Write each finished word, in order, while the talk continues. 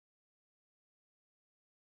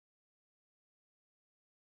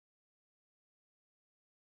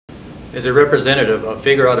As a representative of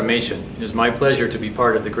Fagor Automation, it is my pleasure to be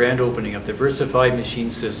part of the grand opening of Diversified Machine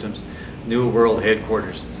Systems' new world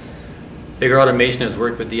headquarters. Fagor Automation has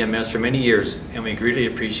worked with DMS for many years, and we greatly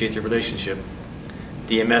appreciate the relationship.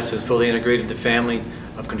 DMS has fully integrated the family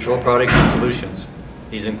of control products and solutions.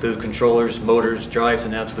 These include controllers, motors, drives,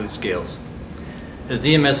 and absolute scales. As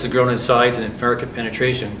DMS has grown in size and in market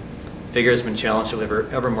penetration, Fagor has been challenged to deliver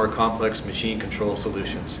ever more complex machine control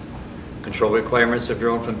solutions. Control requirements have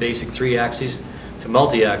grown from basic 3-axis to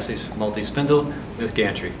multi-axis, multi-spindle with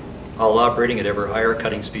gantry, all operating at ever higher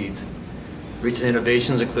cutting speeds. Recent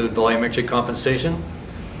innovations include volumetric compensation,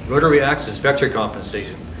 rotary axis vector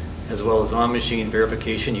compensation, as well as on-machine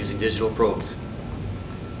verification using digital probes.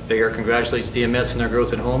 Fagor congratulates DMS on their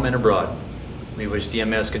growth at home and abroad. We wish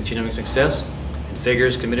DMS continuing success, and Fagor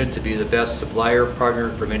is committed to be the best supplier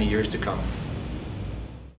partner for many years to come.